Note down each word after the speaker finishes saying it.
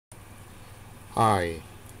Hi,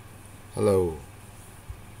 hello,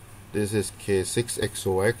 this is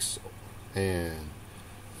K6XOX and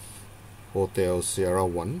Hotel Sierra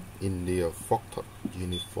 1 India Foxtrot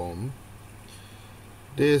uniform.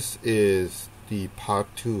 This is the part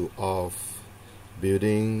 2 of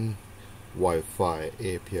building Wi-Fi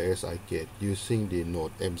APRS iGate using the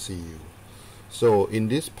Node MCU. So in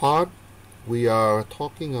this part we are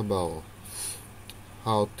talking about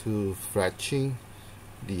how to fetching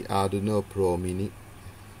the Arduino Pro Mini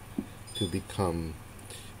to become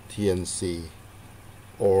TNC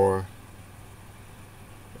or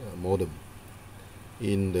modem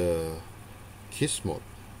in the KISS mode.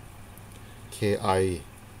 KISS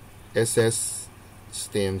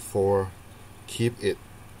stand for keep it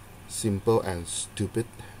simple and stupid.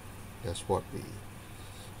 That's what we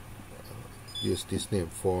use this name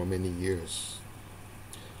for many years.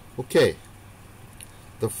 Okay.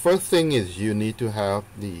 The first thing is you need to have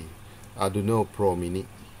the Arduino Pro Mini.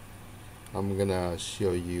 I'm gonna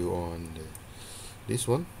show you on this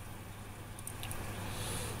one.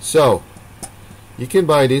 So you can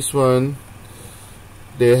buy this one.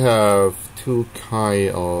 They have two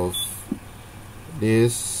kind of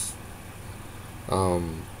this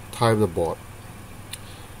type of board.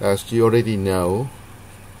 As you already know,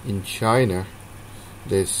 in China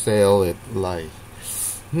they sell it like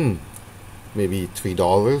maybe $3,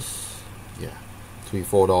 yeah,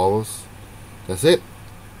 $3-4. That's it.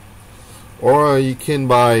 Or you can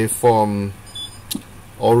buy from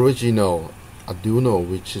original Arduino,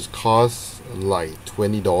 which is cost like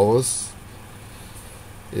 $20.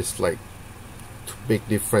 It's like big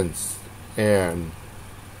difference, and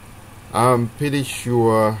I'm pretty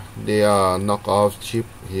sure they are knockoff chip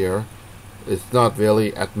here. It's not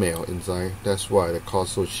really Atmel inside. That's why the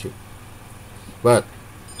cost so cheap. But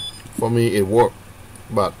for me it worked,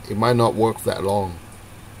 but it might not work that long,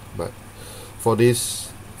 but for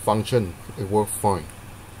this function it worked fine.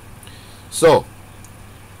 So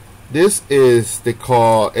this is the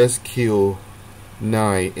core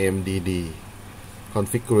SQ9MDD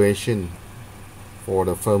configuration for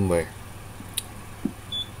the firmware.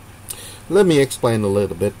 Let me explain a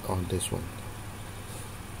little bit on this one.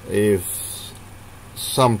 If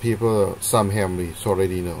some people, some hammies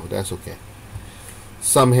already know, that's okay.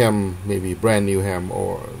 Some ham, maybe brand new ham,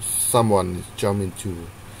 or someone jump into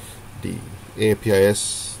the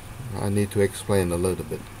APRS, I need to explain a little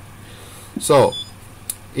bit. So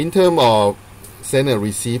in terms of send and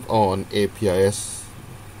receive on APRS,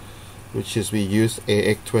 which is we use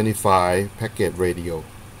AX25 packet radio,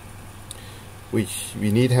 which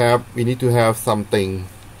we need to have something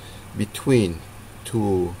between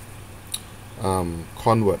to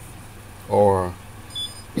convert or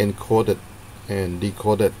encoded and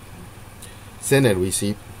decoded send and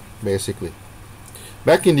receive. Basically,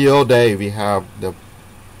 back in the old day, we have the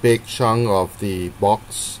big chunk of the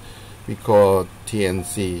box we call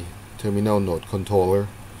TNC, terminal node controller,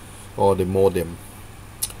 or the modem,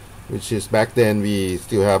 which is back then we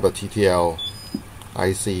still have a TTL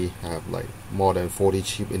IC, have like more than 40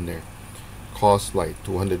 chip in there, cost like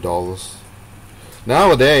 $200.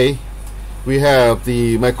 Nowadays we have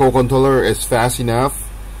the microcontroller is fast enough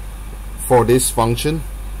for this function,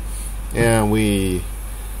 and we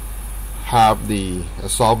have the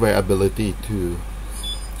software ability to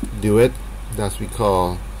do it. That's we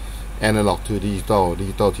call analog to digital,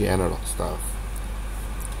 digital to analog stuff.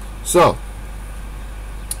 So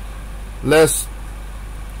let's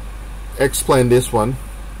explain this one.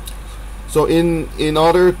 So in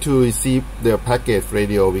order to receive the packet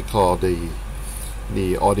radio, we call the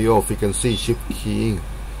audio frequency shift keying,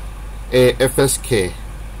 AFSK.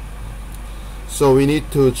 So we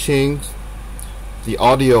need to change the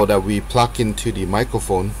audio that we plug into the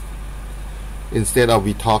microphone. Instead of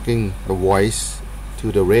we talking the voice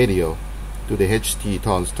to the radio, to the HT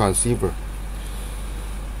transceiver.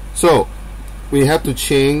 So we have to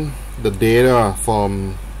change the data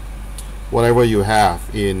from whatever you have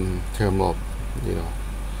in terms of, you know,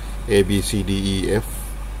 A, B, C, D, E, F,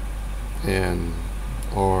 and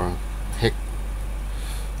or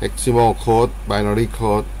hexadecimal code, binary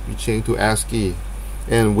code. We change to ASCII,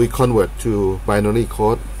 and we convert to binary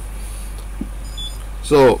code.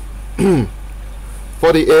 So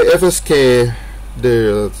for the AFSK,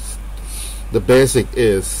 the basic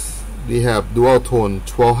is we have dual tone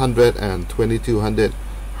 1200 and 2200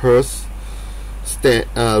 Hertz,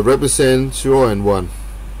 represent 0 and 1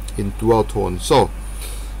 in dual tone. So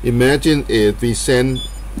imagine if we send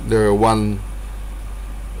the one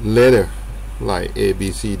letter like A,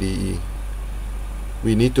 B, C, D, E,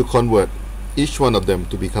 we need to convert each one of them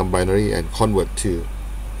to become binary and convert to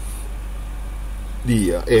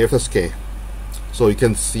the AFSK. so you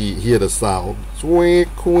can hear the sound,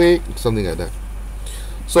 quick, something like that.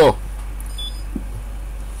 So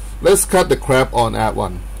let's cut the crap on that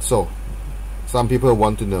one. So some people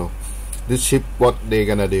want to know this chip, what they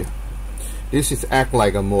gonna do. This is act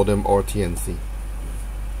like a modem or TNC.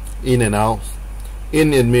 In and out.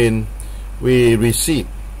 In, it mean we receive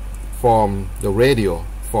from the radio.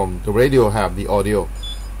 From the radio have the audio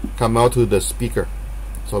come out to the speaker.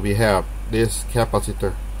 So we have this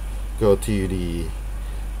capacitor go to the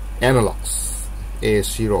analogs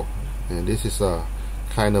A0, and this is a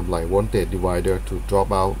kind of like voltage divider to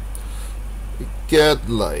drop out. We get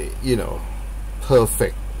like, you know,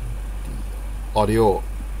 perfect audio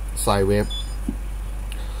sine wave,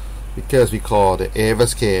 because we call the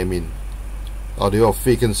APRS, I mean audio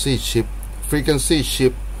frequency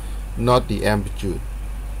shift, not the amplitude.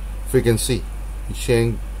 Frequency, we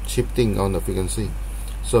change shifting on the frequency.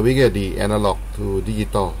 So we get the analog to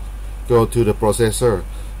digital, go to the processor,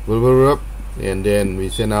 and then we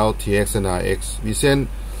send out TX and RX. We send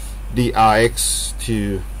the RX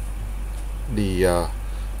to the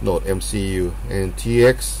Node MCU, and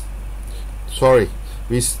TX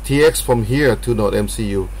from here to Node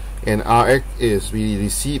MCU, and RX is we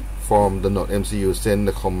receive from the Node MCU, send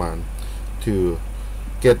the command to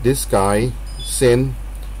get this guy, send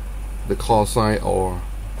the call sign or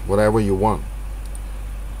whatever you want.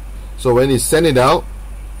 So when you send it out,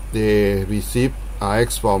 they receive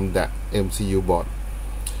RX from that MCU board,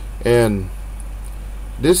 and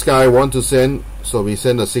this guy want to send, so we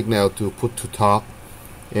send a signal to put to top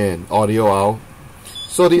and audio out.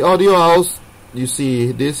 So the audio out, you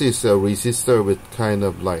see this is a resistor with kind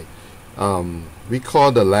of like we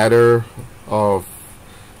call the ladder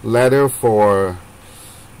for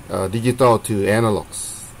digital to analogs.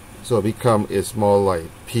 So it's more like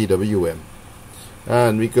PWM,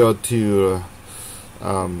 and we go to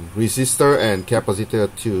resistor and capacitor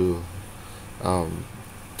to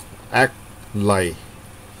act like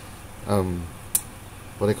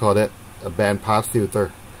what they call that, a band pass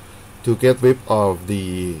filter, to get rid of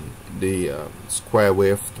the square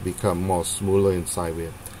wave to become more smoother in sine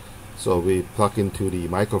wave. So we plug into the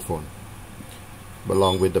microphone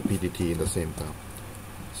along with the PDT in the same time.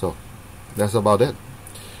 So that's about it.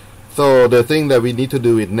 So the thing that we need to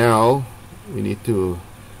do it now, we need to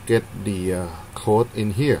get the code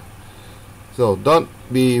in here. So don't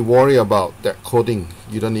be worried about that coding.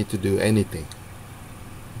 You don't need to do anything.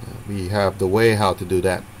 We have the way how to do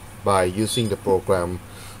that by using the program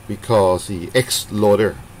we call the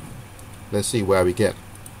Xloader. Let's see where we get.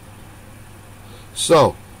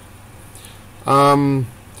 So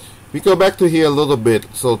we go back to here a little bit,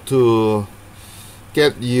 so to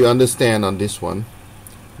get you understand on this one,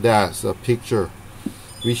 that's a picture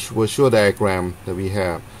which virtual diagram that we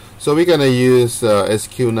have. So we're gonna use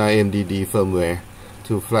SQ9MDD firmware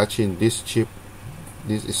to flash in this chip.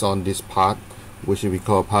 This is on this part, which we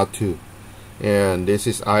call part 2, and this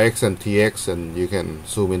is RX and TX, and you can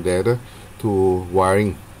zoom in later to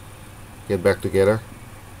wiring, get back together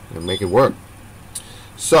and make it work.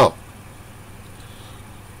 So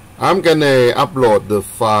I'm gonna upload the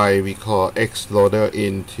file we call Xloader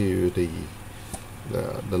into the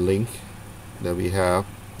link that we have,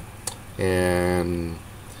 and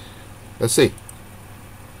let's see.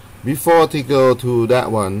 Before to go to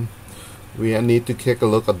that one, we need to take a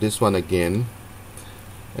look at this one again.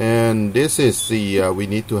 And this is the we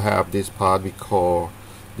need to have this part we call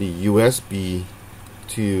the USB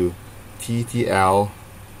to TTL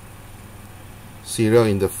serial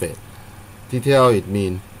interface. TTL, it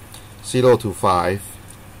means 0 to 5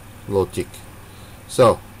 logic.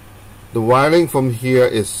 So the wiring from here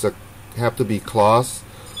is have to be close.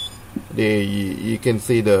 You can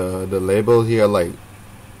see the label here, like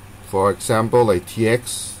for example like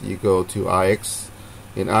TX, you go to RX,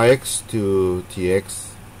 and RX to TX,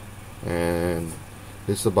 and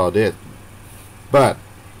this is about it. But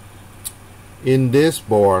in this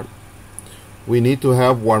board we need to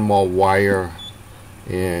have one more wire,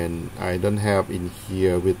 and I don't have in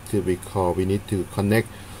here with because we need to connect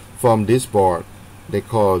from this board, they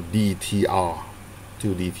call DTR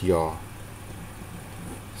to DTR.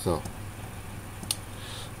 So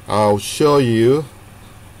I'll show you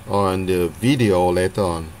on the video later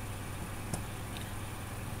on.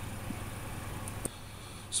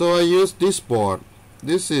 So I use this board.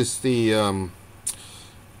 This is the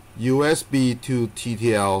USB to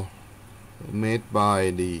TTL made by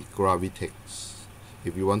the Gravitex.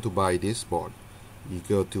 If you want to buy this board, you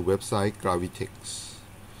go to website Gravitex,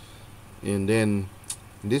 and then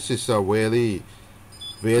this is a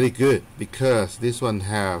very good, because this one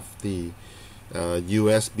have the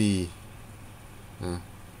USB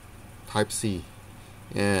Type C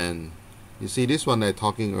And you see this one I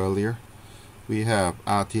talking earlier, we have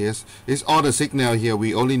RTS. It's all the signal here.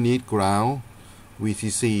 We only need ground,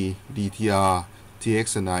 VCC, DTR,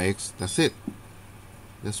 TX and IX. That's it.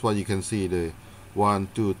 That's what you can see, the 1,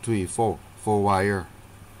 2, 3, 4 wire.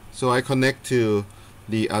 So I connect to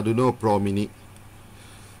the Arduino Pro Mini.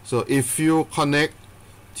 So if you connect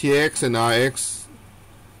TX and RX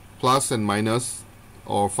plus and minus,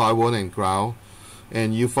 or 5 volt and ground,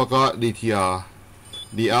 and you forgot DTR,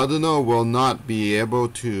 the Arduino will not be able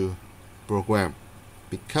to program,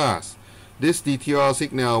 because this DTR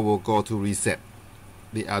signal will go to reset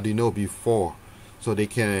the Arduino before, so they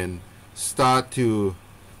can start to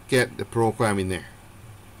get the program in there.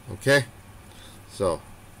 Okay, so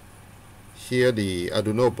here the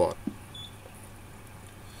Arduino board.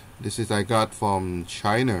 This is I got from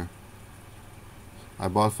China. I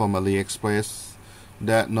bought from AliExpress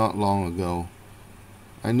that not long ago.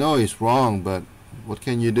 I know it's wrong, but what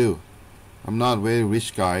can you do? I'm not a very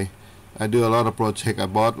rich guy. I do a lot of projects. I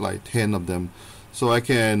bought like 10 of them, so I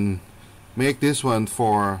can make this one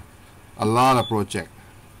for a lot of projects,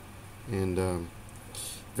 and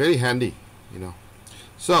very handy, you know.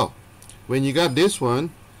 So when you got this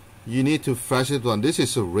one, you need to flash it on. This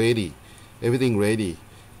is ready, everything ready.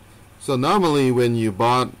 So normally when you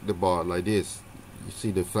bought the board like this, you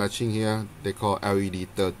see the flashing here, they call LED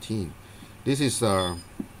 13. This is a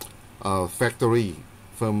factory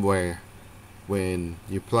firmware. When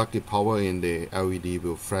you plug the power in, the LED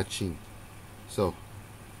will flashing. So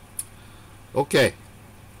okay,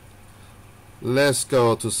 let's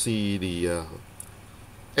go to see the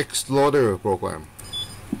Xloader program.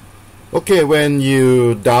 Okay, when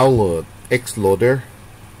you download Xloader,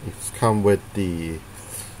 it's come with the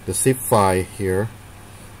zip file here,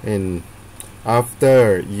 and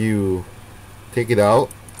after you take it out,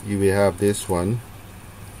 you will have this one,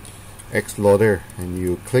 Xloader, and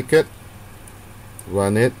you click it,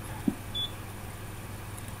 run it.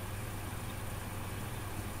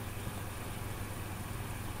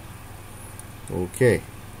 Okay,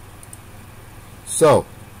 so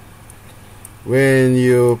when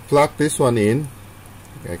you plug this one in,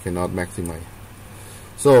 I cannot maximize.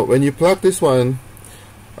 So when you plug this one,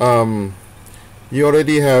 you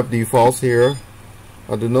already have defaults here.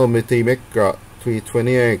 Arduino Multimedia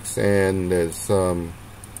 320X, and there's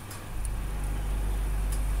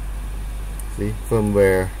see,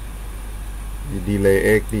 firmware, the delay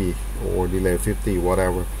 80 or delay 50,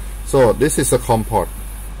 whatever. So this is a COM port.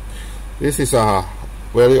 This is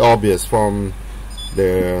very obvious from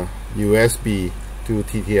the USB to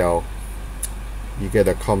TTL. You get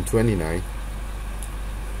a COM29,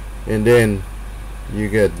 and then you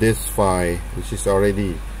get this file, which is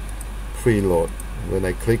already preload. When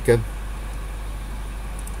I click it,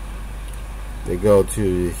 they go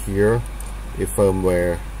to here, a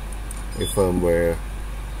firmware, which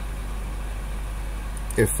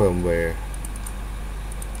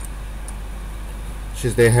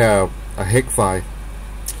they have a hex file.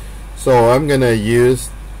 So I'm gonna use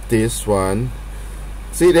this one.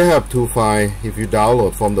 See, they have two files. If you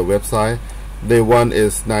download from the website, the one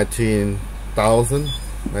is 19,000,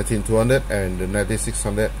 19,200, and the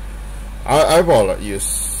 9600. I will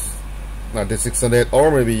use 9600,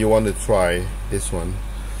 or maybe you want to try this one.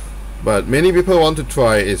 But many people want to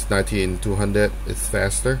try is 19200. It's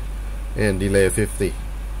faster and delay 50.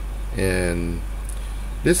 And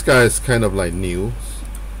this guy is kind of like new.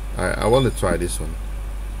 I want to try this one.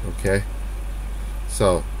 Okay,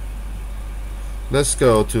 so let's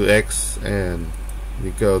go to X and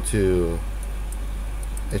we go to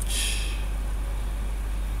H.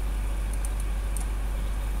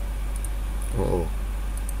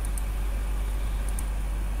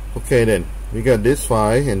 Okay, then we got this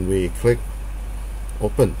file and we click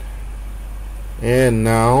open, and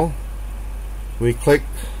now we click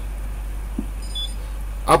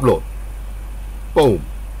upload. Boom.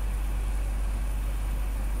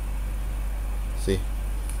 See,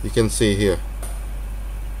 you can see here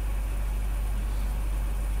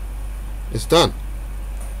it's done.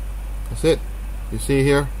 That's it. You see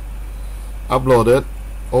here, uploaded,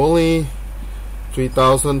 only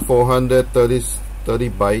 3,430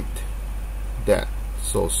 byte. That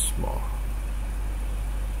so small.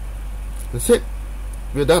 That's it.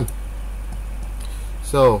 We're done.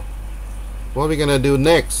 So what we're gonna do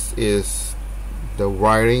next is the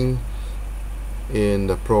wiring in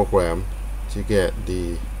the program to get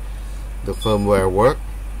the firmware work,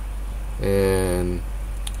 and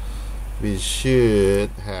we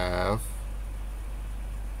should have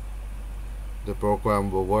the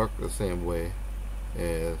program will work the same way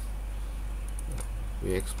as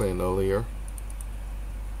we explained earlier.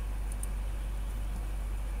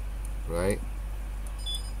 right?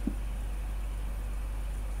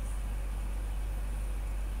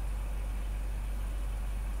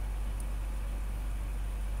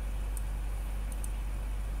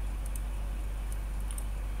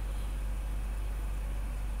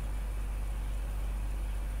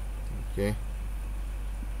 Okay,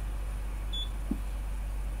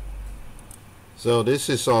 so this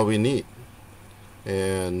is all we need,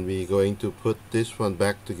 and we're going to put this one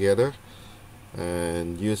back together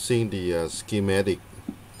and using the schematic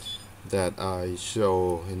that I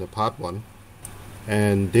show in the part 1.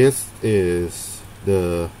 And this is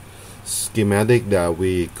the schematic that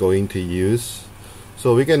we're going to use.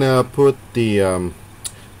 So we're gonna put the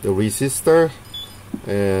resistor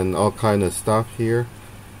and all kind of stuff here,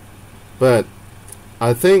 but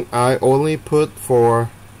I think I only put for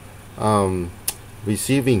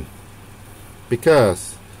receiving,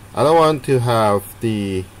 because I don't want to have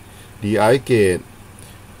the iGate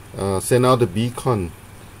send out the beacon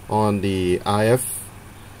on the IF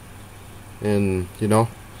and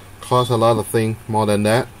cause a lot of things more than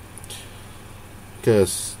that,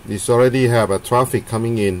 because this already have a traffic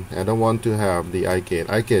coming in. I don't want to have the iGate.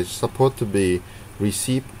 iGate is supposed to be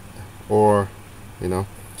received, or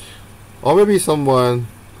or maybe someone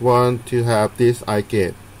want to have this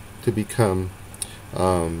iGate to become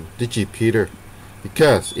digipeater,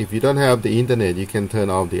 because if you don't have the internet, you can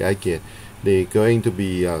turn off the iGate. They're going to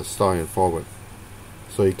be stored and forward,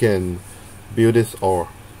 so you can build this all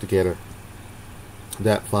together.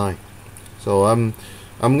 That fine. So I'm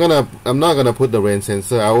not gonna put the rain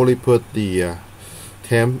sensor. I only put the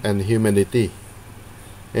temp and humidity,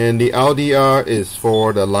 and the LDR is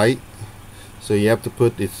for the light, so you have to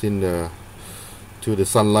put this in to the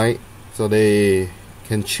sunlight, so they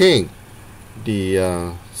can change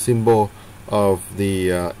the symbol of the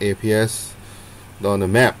APRS on the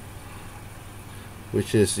map,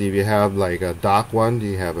 which is if you have like a dark one,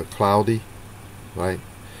 you have a cloudy, right?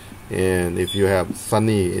 And if you have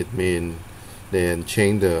sunny, it means then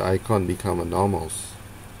change the icon become a normals.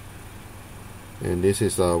 And this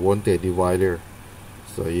is a voltage divider,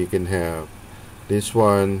 so you can have this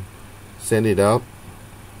one, send it up,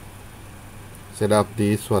 set up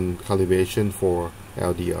this one calibration for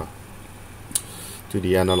LDR to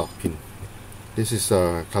the analog pin. This is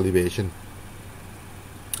a calibration.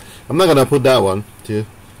 I'm not gonna put that one too.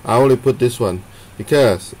 I only put this one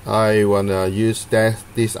because I wanna use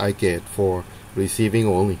this iGate for receiving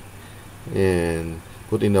only, and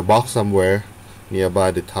put in a box somewhere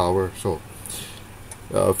nearby the tower. So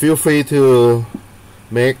feel free to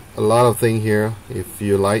make a lot of things here if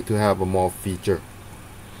you like to have a more feature.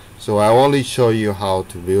 So I only show you how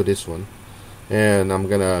to build this one, and I'm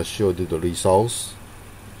gonna show you the results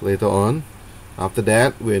later on. After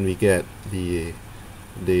that, when we get the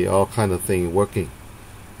all kind of thing working,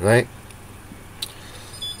 right?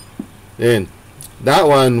 And that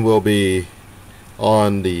one will be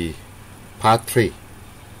on the part 3.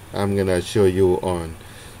 I'm gonna show you on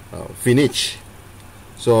finish.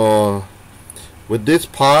 So with this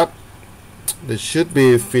part, this should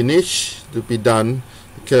be finished to be done,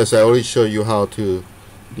 because I already show you how to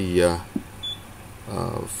the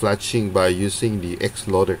flashing by using the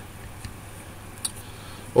Xloader.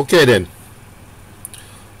 Okay then,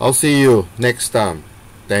 I'll see you next time.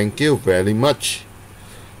 Thank you very much.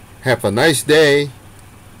 Have a nice day.